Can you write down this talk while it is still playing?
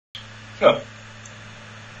Sure.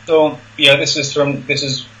 So yeah, this is from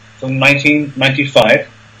 1995,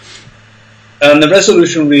 and the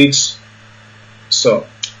resolution reads so: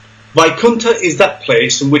 Vaikuntha is that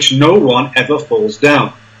place from which no one ever falls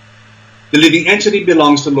down. The living entity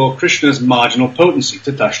belongs to Lord Krishna's marginal potency,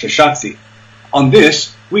 Tatashta Shakti. On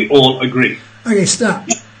this, we all agree. Okay, stop.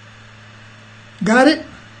 Got it?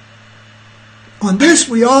 On this,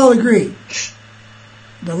 we all agree.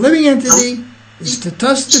 The living entity is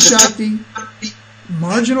Tatastha Shakti,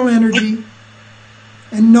 marginal energy,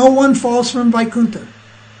 and no one falls from Vaikuntha.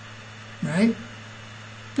 Right?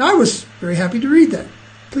 Now, I was very happy to read that.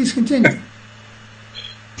 Please continue.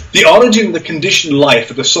 The origin of the conditioned life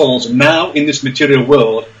of the souls now in this material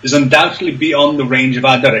world is undoubtedly beyond the range of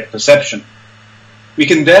our direct perception. We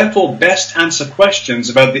can therefore best answer questions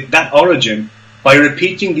about that origin by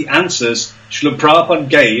repeating the answers Srila Prabhupada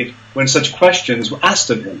gave when such questions were asked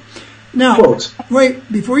of him. Now, quote,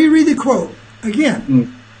 wait, before you read the quote,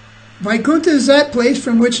 again, Vaikuntha is that place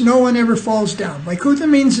from which no one ever falls down. Vaikuntha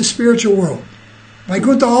means the spiritual world.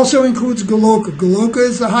 Vaikuntha also includes Goloka. Goloka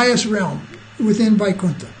is the highest realm within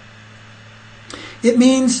Vaikuntha. It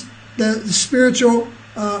means the spiritual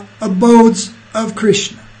abodes of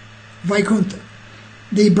Krishna, Vaikuntha.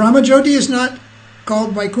 The Brahmajyoti is not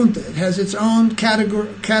called Vaikuntha. It has its own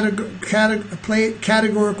categorical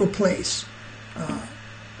place.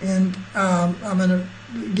 And I'm going to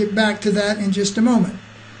get back to that in just a moment.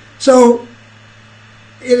 So,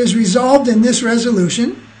 it is resolved in this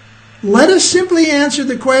resolution. Let us simply answer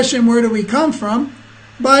the question, where do we come from,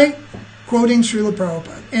 by quoting Srila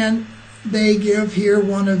Prabhupada. And they give here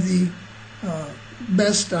one of the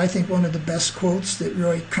best, I think one of the best quotes that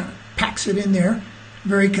really kind of packs it in there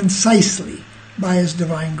very concisely by His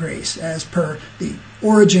divine grace, as per the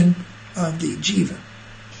origin of the jiva.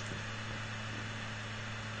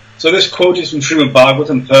 So this quote is from Srimad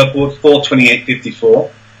Bhagavatam, purport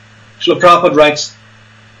 428.54. Srila Prabhupada writes,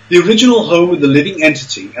 the original home of the living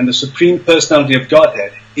entity and the Supreme Personality of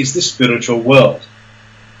Godhead is the spiritual world.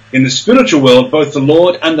 In the spiritual world, both the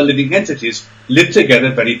Lord and the living entities live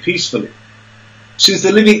together very peacefully. Since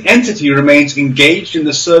the living entity remains engaged in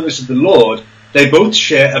the service of the Lord, they both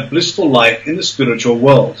share a blissful life in the spiritual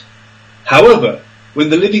world. However, when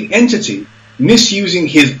the living entity, misusing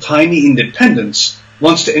his tiny independence,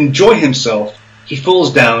 wants to enjoy himself, he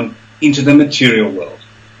falls down into the material world.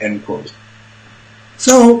 End quote.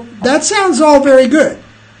 So, that sounds all very good.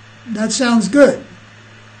 That sounds good.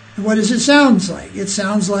 What does it sound like? It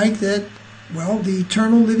sounds like that, well, the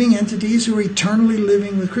eternal living entities who are eternally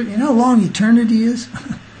living with Krishna. You know how long eternity is?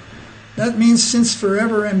 That means since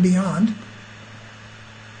forever and beyond.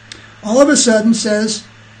 All of a sudden says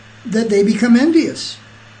that they become envious.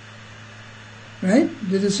 Right?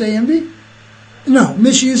 Did it say envy? No,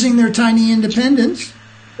 misusing their tiny independence.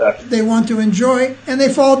 They want to enjoy, and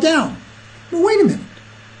they fall down. But wait a minute.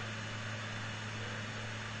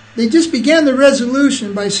 They just began the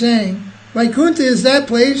resolution by saying, Vaikuntha is that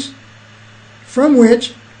place from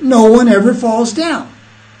which no one ever falls down.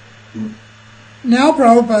 Now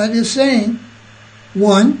Prabhupada is saying,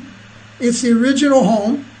 one, it's the original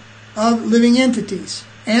home of living entities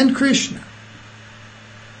and Krishna.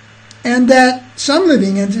 And that some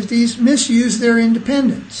living entities misuse their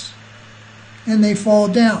independence and they fall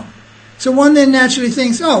down. So one then naturally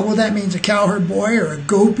thinks, oh, well, that means a cowherd boy or a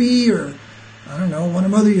gopi or, I don't know, one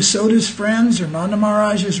of Mother Yasoda's friends or Nanda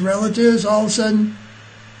Maharaja's relatives all of a sudden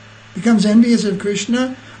becomes envious of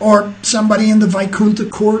Krishna, or somebody in the Vaikuntha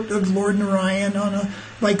court of Lord Narayan on a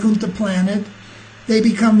Vaikuntha planet. They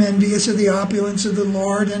become envious of the opulence of the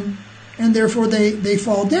Lord, and therefore they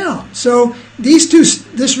fall down. So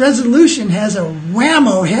this resolution has a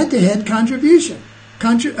whammo head-to-head contradiction.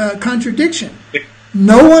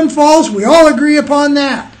 No one falls. We all agree upon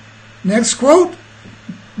that. Next quote.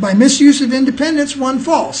 By misuse of independence, one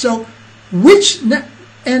falls. So and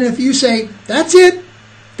if you say, that's it,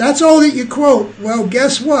 that's all that you quote, well,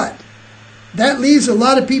 guess what? That leaves a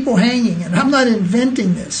lot of people hanging, and I'm not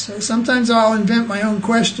inventing this. So sometimes I'll invent my own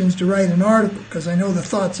questions to write an article because I know the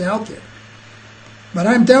thought's out there. But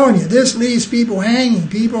I'm telling you, this leaves people hanging.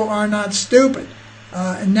 People are not stupid.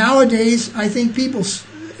 And nowadays, I think people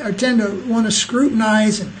tend to want to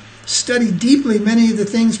scrutinize and study deeply many of the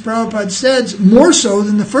things Prabhupada says, more so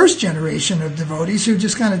than the first generation of devotees who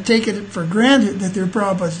just kind of take it for granted that they're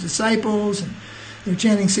Prabhupada's disciples and they're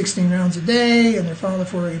chanting 16 rounds a day and they're following the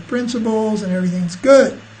 48 principles and everything's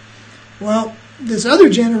good. Well, this other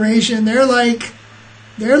generation, they're like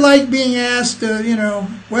being asked,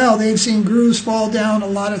 well, they've seen gurus fall down a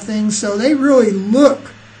lot of things, so they really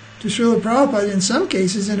look to Srila Prabhupada in some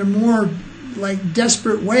cases in a more like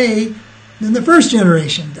desperate way than the first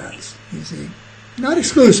generation does. you see. Not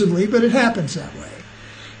exclusively, but it happens that way.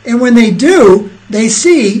 And when they do, they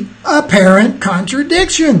see apparent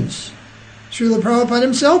contradictions. Srila Prabhupada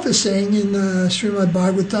himself is saying in the Srimad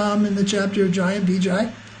Bhagavatam in the chapter of Jaya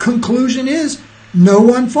Vijay, conclusion is, no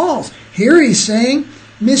one falls. Here he's saying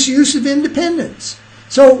misuse of independence.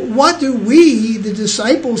 So what do we, the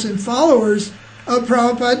disciples and followers of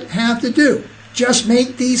Prabhupada, have to do? Just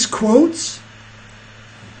make these quotes?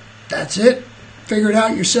 That's it. Figure it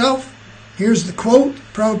out yourself. Here's the quote.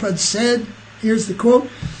 Prabhupada said, here's the quote.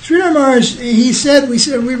 Sridhar Maharaj,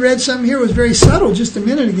 we read something here, it was very subtle just a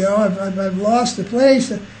minute ago. I've lost the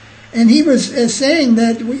place. And he was saying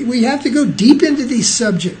that we have to go deep into these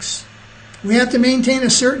subjects. We have to maintain a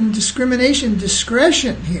certain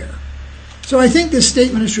discretion here. So I think this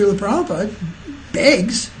statement of Srila Prabhupada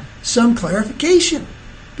begs some clarification,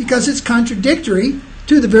 because it's contradictory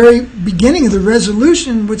to the very beginning of the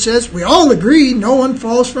resolution, which says we all agree no one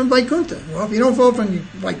falls from Vaikuntha. Well, if you don't fall from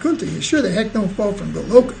Vaikuntha, you sure the heck don't fall from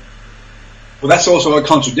Goloka. Well, that's also a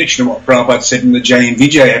contradiction of what Prabhupada said in the Jai and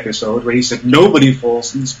Vijay episode, where he said nobody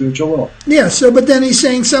falls in the spiritual world. Yeah, but then he's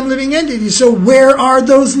saying some living entities. So where are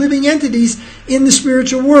those living entities in the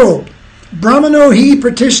spiritual world? Brahmano hi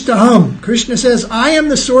pratishtaham. Krishna says, I am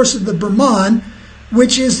the source of the Brahman,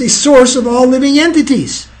 which is the source of all living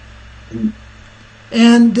entities.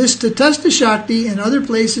 And this Tatastha Shakti in other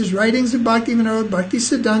places, writings of Bhaktivinoda, Bhakti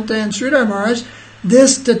Siddhanta, and Sridhar Maharaj,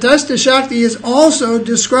 this Tatastha Shakti is also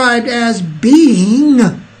described as being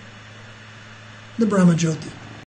the Brahma Jyoti.